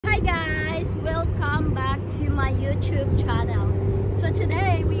my YouTube channel. So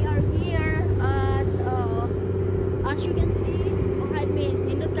today we are here at as you can see behind me,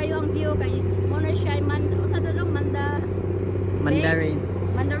 nindot kayo ang view kay muna siya Mandarin.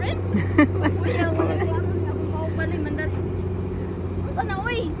 Mandarin? Uy, wala akong maubali Mandarin. Saan na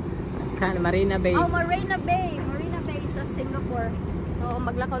uy? Marina Bay. Oh, Marina Bay sa Singapore. So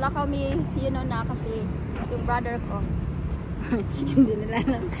maglakaw-lakaw mi, na kasi yung brother ko. Hindi nila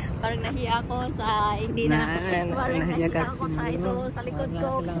lang. Parang nahiya ako sa parang nahiya ako sa ito sa likod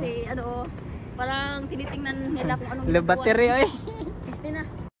ko kasi parang tinitingnan nila kung anong battery oy. Piste na.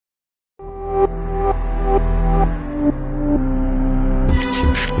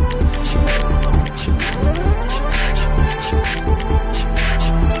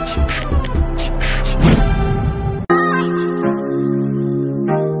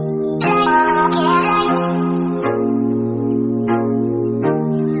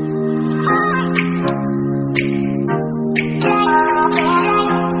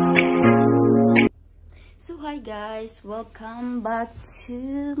 Hi guys, welcome back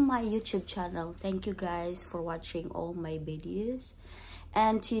to my YouTube channel. Thank you guys for watching all my videos,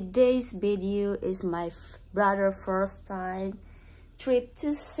 and today's video is my brother first time trip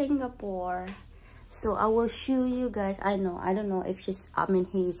to Singapore. So I will show you guys. I don't know if he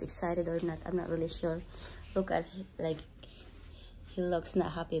is excited or not. I'm not really sure. Look at him, like he looks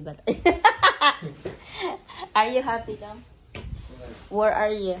not happy, but are you happy now? Where are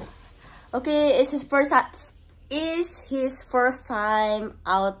you? Okay, it's his first time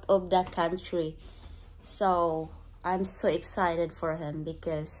out of the country, so I'm so excited for him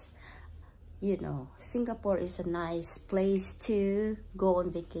because Singapore is a nice place to go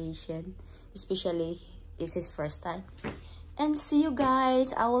on vacation, especially it's his first time. And see you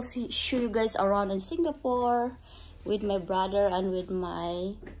guys, I will show you guys around in Singapore with my brother and with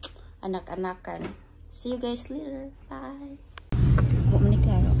my anak-anakan. See you guys later, bye.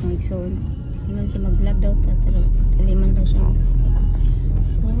 Hindi siya mag-vlog daw pero daliman daw siya.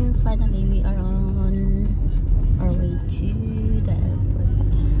 So finally we are on our way to the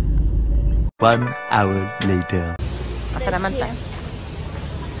airport. 1 hour later. Asa naman ta?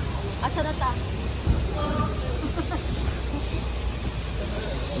 Asa na ta?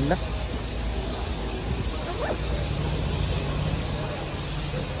 Ano?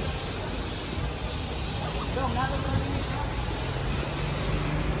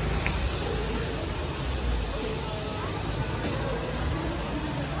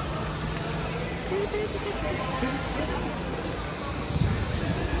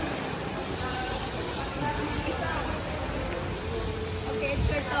 Okay,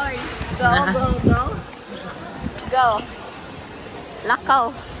 it's your turn. Go. Lakaw.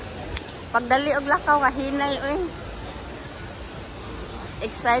 Pagdali og lakaw kahinay oy.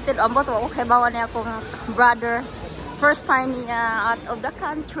 Excited ambot wa kay bawa ni akong brother. First time niya out of the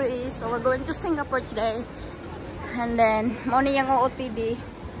country. So we're going to Singapore today. And then mo ni yang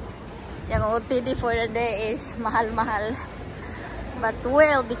OOTD. Yung OOTD for the day is mahal-mahal. But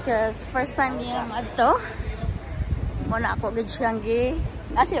well, because first time niya madto. Muna ako gid siyang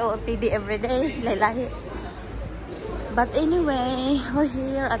kasi OOTD everyday, lahi-lahi. But anyway, we're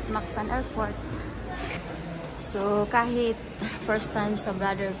here at Mactan Airport. So kahit first time sa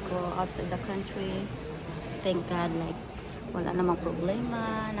brother ko out of the country, thank God, like wala namang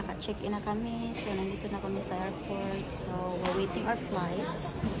problema, naka-check-in na kami. So nandito na kami sa airport. So we're waiting our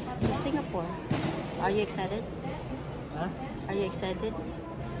flights to Singapore. So, are you excited? Huh? Are you excited?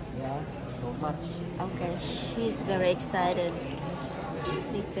 Yeah, so much. Okay, she's very excited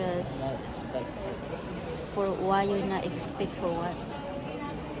because for why you not expect for what?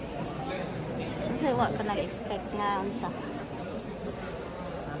 Kasi what ka nag-expect nga unsa?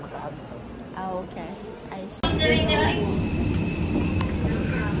 Oh, okay. I see.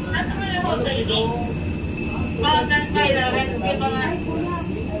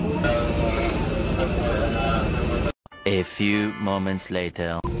 A few moments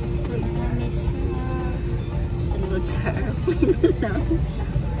later. So namin sa likod sa airplane.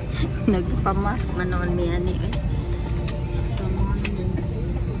 Nagpamask manoon niya ni so morning.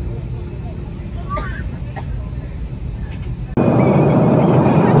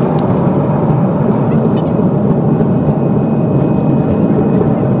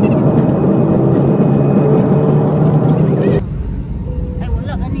 Ay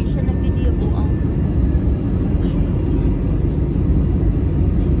wala gani siya na video po ang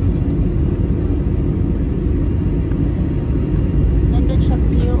nandun siya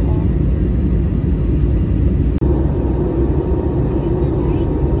view oh.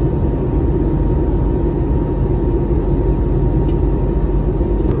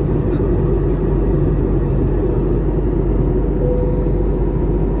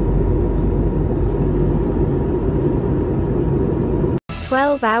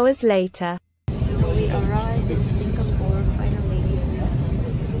 12 hours later. So we arrived in Singapore finally.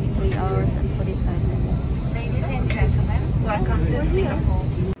 3 hours and 45 minutes. Ladies and gentlemen, welcome to Singapore.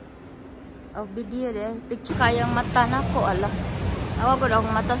 Oh, video de. Picture kayang mata na ko, ala. Awa ko daw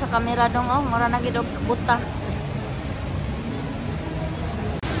mata sa kamera dong, oh. Mura na gid og buta.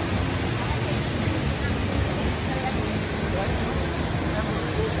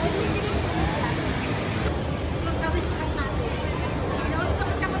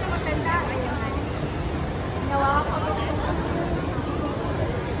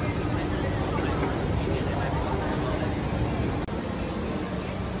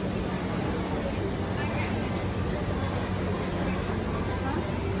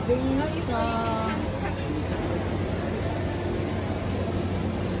 Visa.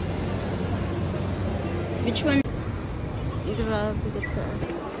 Which one? Grabe ka.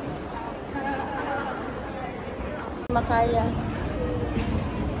 Makaya.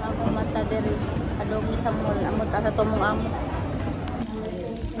 Ako mata diri. Adong isang mall. Amot asa tumong amo.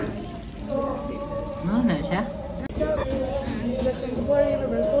 Ano na siya?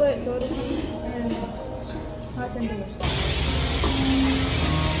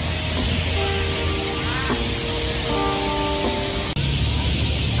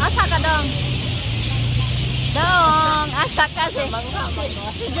 Asa ka dong? Dong, asa ka si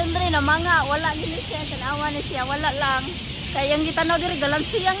Jendre na mga wala gini siya, tanawa ni siya, wala lang. Kaya yung gitanaw diri galang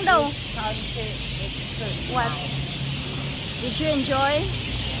siyang daw. What? Did you enjoy?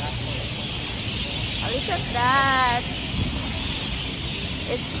 Oh, look at that.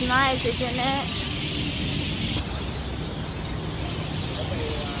 It's nice, isn't it?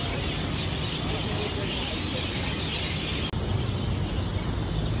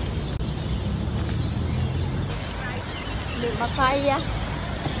 Di makaya.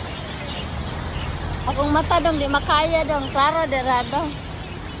 Akong mata dong, di makaya dong. Klaro, derado.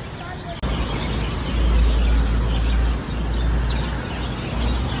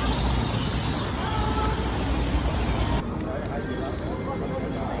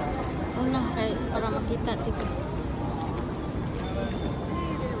 Una, kay, para makita dito.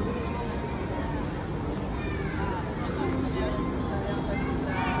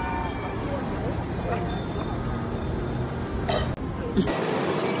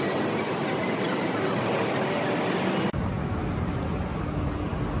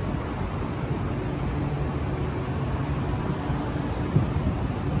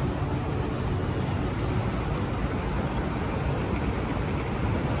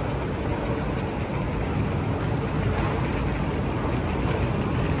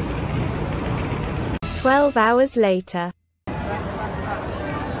 Twelve hours later.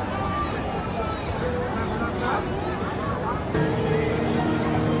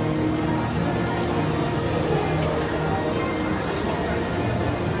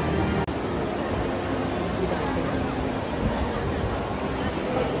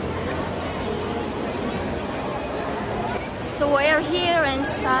 So we're here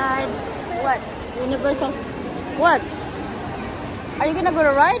inside what? Universal. What? Are you gonna go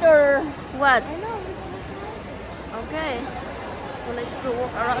to ride or what? I know. Okay. So let's go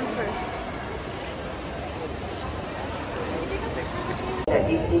walk around first.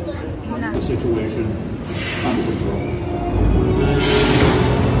 The situation under control.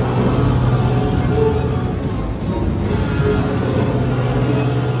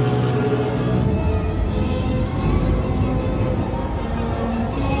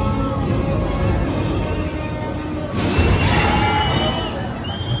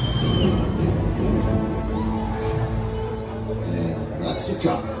 That's a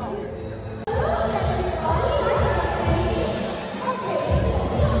cut.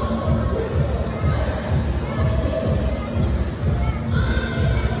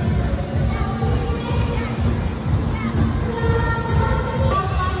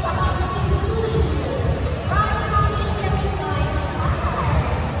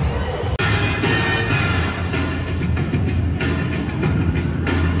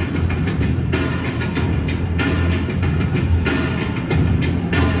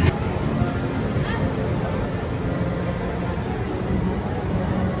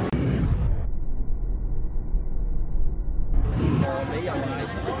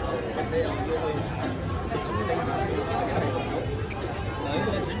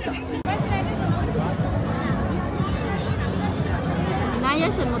 Naya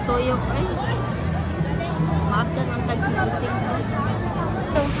sa motuyok eh. Maaftan ang tag-ising.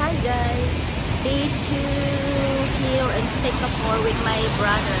 So hi guys, day 2 here in Singapore with my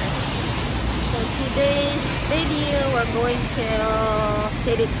brother. So today's video we're going to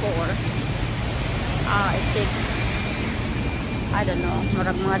city tour. It takes I don't know,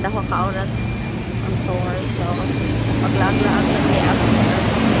 murag mga daho ka oras ang tour. So, maglaag-laag lang kay after.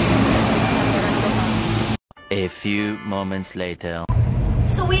 A few moments later.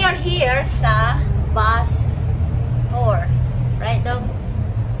 So, we are here sa bus tour. Right, dog?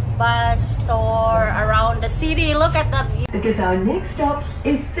 Bus tour around the city. Look at the view. Because our next stop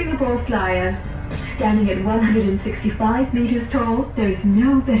is Singapore Flyer. Standing at 165 meters tall, there is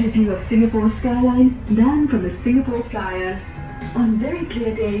no better view of Singapore skyline than from the Singapore Flyer. On very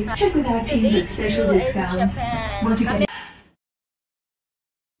clear days, check with our So, team day at 2 special in discounts. Japan. Want to Kami get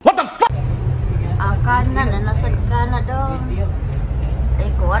kanan na nasa kanan daw. Ay,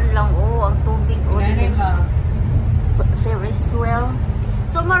 kuwan lang ang tubig Ferris wheel.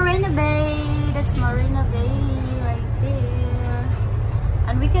 So Marina Bay, that's Marina Bay right there.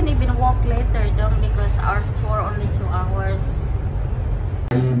 And we can even walk later dong because our tour only 2 hours.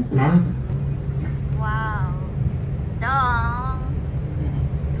 Wow. Dong.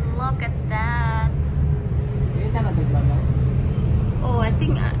 Look at that. Oh, I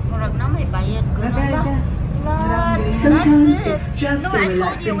think murag na may bayad ko na ba? That's it. No, I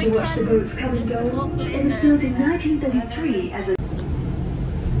told you we can just walk It was built later. in 1933 as a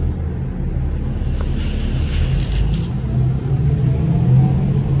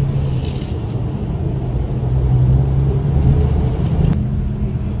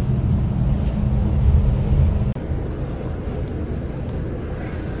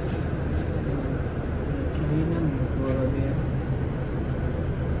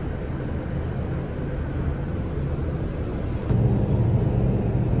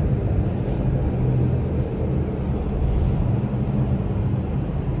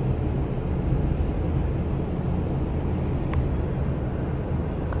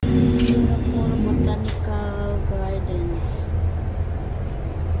Singapore Botanical Gardens.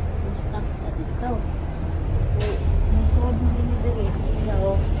 Stop na dito. Okay, nasod mo din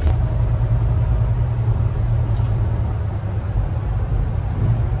dito.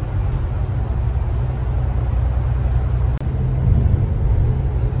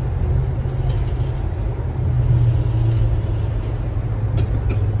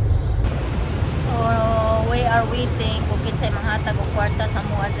 So, we are waiting kung kinsay manghatag og kwarta sa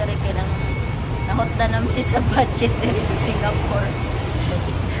mga diri kay nang nahutda namin sa budget diri sa Singapore.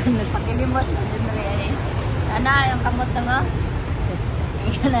 Nagpakilimot na dyan rin ay ana yung kamot nga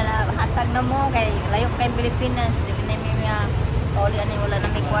hatag na mo kay layo kay Pilipinas di na may kauli ani wala na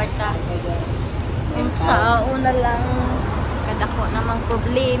may kwarta sa una lang kadako namang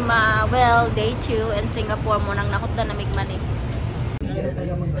problema. Well, day 2 in Singapore mo nang nahutda na mig money.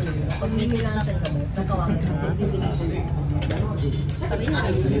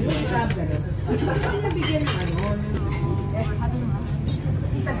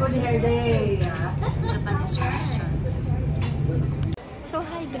 It's a good hair day. Japanese restaurant. So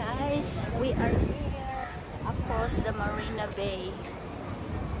hi guys, we are here across the Marina Bay.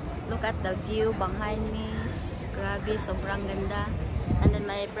 Look at the view behind me. Grabe, sobrang ganda. And then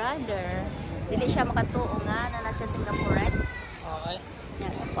my brothers, dili siya makatuo nga na siya Singaporean. Okay. Yeah,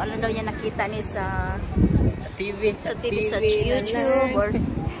 so kung ano daw niya nakita ni sa TV. sa TV, sa YouTube or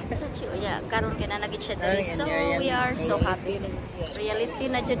sa yeah, karon kinanagit siya diri. So we are so happy. Reality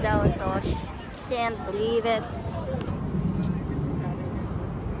na jud daw, so can't believe it.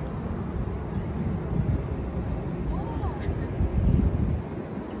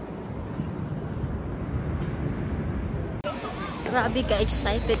 Grabe ka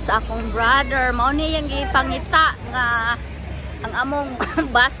excited sa akong brother. Mao ni yang gipangita nga ang among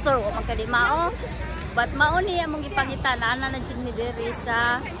bastor o magkadimao. But mao ni among gipangita na ana na jud ni diri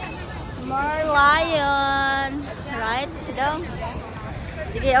sa Merlion. Right? Sidong?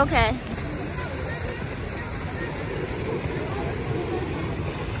 Sige, okay.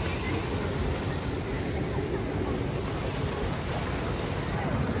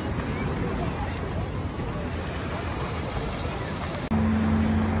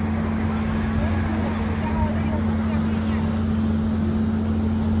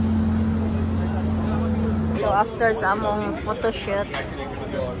 So after sa among photoshoot,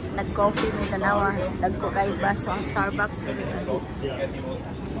 nag-coffee may tanawa, dagko kay baso ang Starbucks dili ay.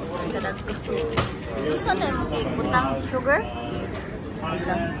 Kadagko. Isa na mo kay butang sugar.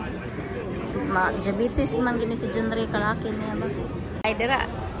 Si diabetes man gini si Jhona kalaki niya ba. Ay dira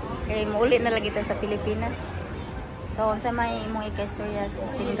kay muuli na lagi ta sa Pilipinas. So unsa may imong ikastorya sa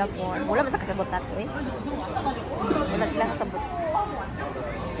Singapore? Wala ba sa kasabot nato eh? Wala sila kasabot.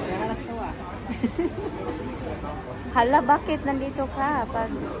 Hala, bakit nandito ka? Pag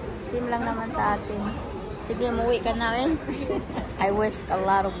sim lang naman sa atin. Sige, umuwi ka na eh. I waste a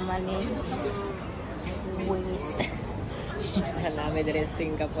lot of money. Waste. Namin din sa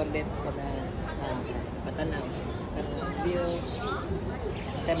Singapore din. Kada patanaw. View.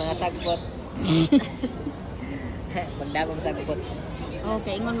 Sa mga sagbot. Magdagong sagbot.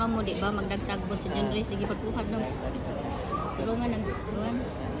 Okay, ingon man mo di ba magdagsagbot sa John Ray, sige pagkuha daw. Sulungan ang kuan.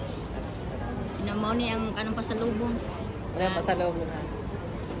 Inamaw ni ang kanang pasalubong. Wala pasalubong ha.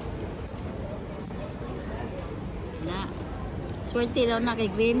 Na. Swerte daw na kay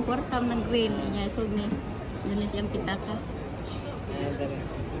green, kwartam ng green. Nya sug ni Yun siyang pitaka.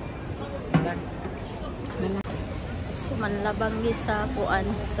 So manlabang ni sa kuan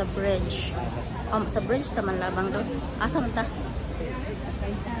sa bridge. Sa bridge sa manlabang doon. Asa man ta?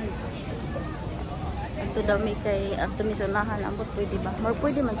 Ito daw may kay ato misunahan ambot pwede ba? More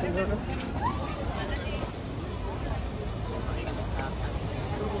pwede man siguro.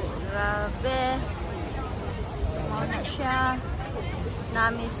 Grabe. Muna siya.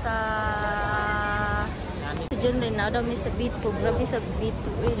 Nami sa dyan din na daw mi sa Bito. Grabe sa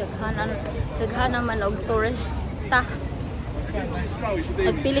Bito. Daghanan man og turista.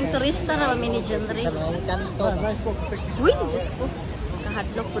 Nagpiling turista na kami ni John Ray. Uy, Diyos ko.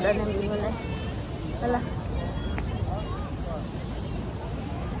 Kahadlok po na nang ingon eh. Wala.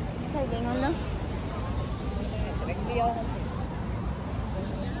 Kaya ganyan na.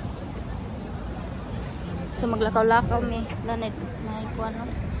 So maglakaw-lakaw mi. Lanit. Naikuha no.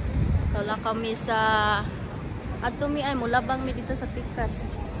 Lakaw mi sa... Ato mi ay mulabang mi dito sa Pikas.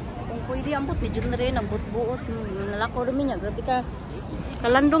 Kung pwede ambot ni John Ray. Nagbut-buot. Nalakaw rin niya. Grabe ka.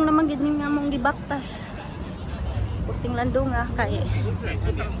 Kalandong naman gini nga mong gibaktas. Puting landong nga kay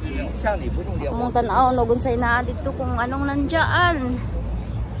mong tanaw no gunsay na dito kung anong nandiyan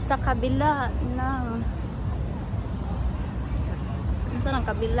sa kabila ng saan ang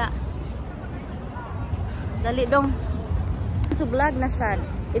kabila. Dali dong to vlog na sad.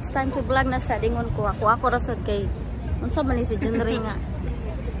 It's time to vlog na sad. Ingon ko ako rasod kay unsa man ni si Jhona Travel nga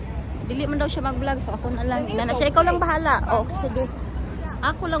dili man daw siya mag-vlog so ako na lang ina na siya ikaw lang bahala. Oh sige.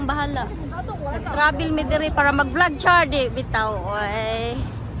 Ako lang bahala. Nag-travel mi diri para mag-vlog chardi bitaw. Oy.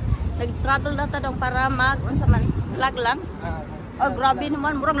 Nag-travel na ta daw para unsa man vlog lang. Oh grabe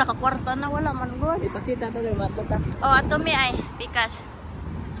naman murag nakakwarta na wala man gud. Ipakita to diri mato ta. Oh ato mi ay Pikas.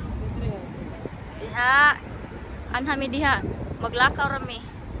 Diha. Anha mi diha. Maglakaw ra mi.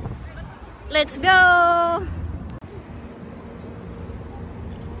 Let's go.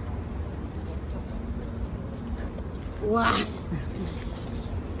 Wow.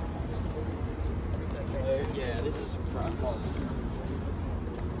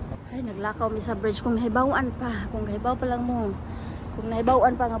 Ay, naglakaw mi sa bridge. Kung nahibawan pa. Kung nahibaw pa lang mo. Kung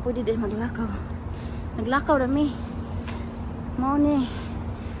nahibawan pa nga pwede din maglakaw. Naglakaw na mi. Mao ni.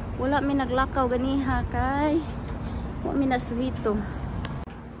 Wala mi naglakaw ganiha kay. Wala mi nasuhito.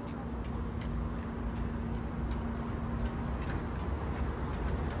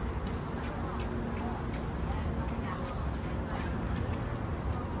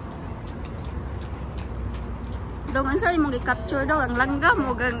 Dong ansa imong i-capture daw ang langgam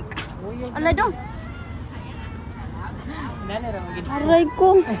o gang alay dong. Dali ra mo gid. Aray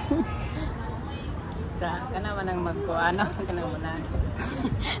ko. Sa kana man ang magkuano kana man.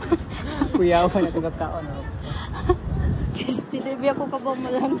 Kuyaw pa na tugab taon. Kisti debi ako ka ba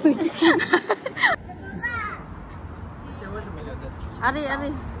malangoy.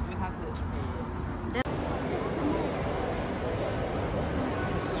 Ari.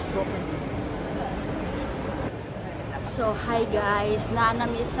 So, hi guys.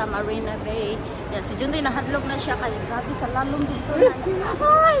 Naanami sa Marina Bay. Yeah, si Jhona nahadlok na siya. Kaya grabe kalalong dito na.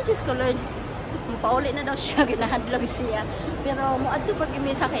 Ay, Diyos ko Lord. Pauli na daw siya. Ginahadlok siya. Pero muadto pag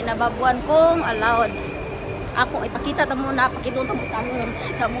imisa kay nababuan kong allowed. Ako, ipakita ta muna. Pakita ta mo sa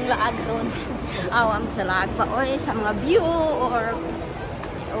among laag ron. Awam sa laag pa. Oy, sa mga view or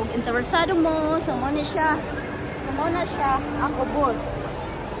interesado mo. Sa mo na siya. Ang ubos.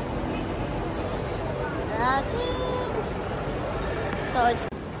 That's it. So it's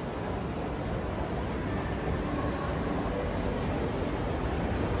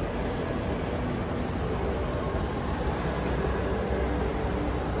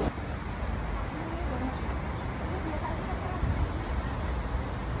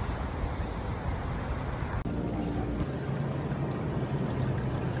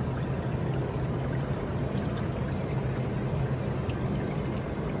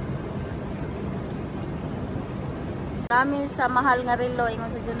kami sa mahal nga relo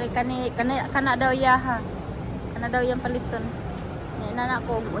ingon sa Jhona kana daw yaha. Kana daw yang paliton. Ina na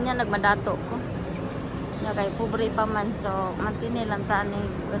ko unya nagmadato ko. Nya kay pobre pa man so mantini lang ta ni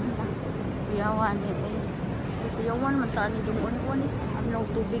kuyawan ni kuyawan man ta ni dumuon is amlaw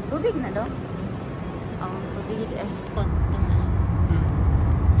tubig na daw. tubig eh.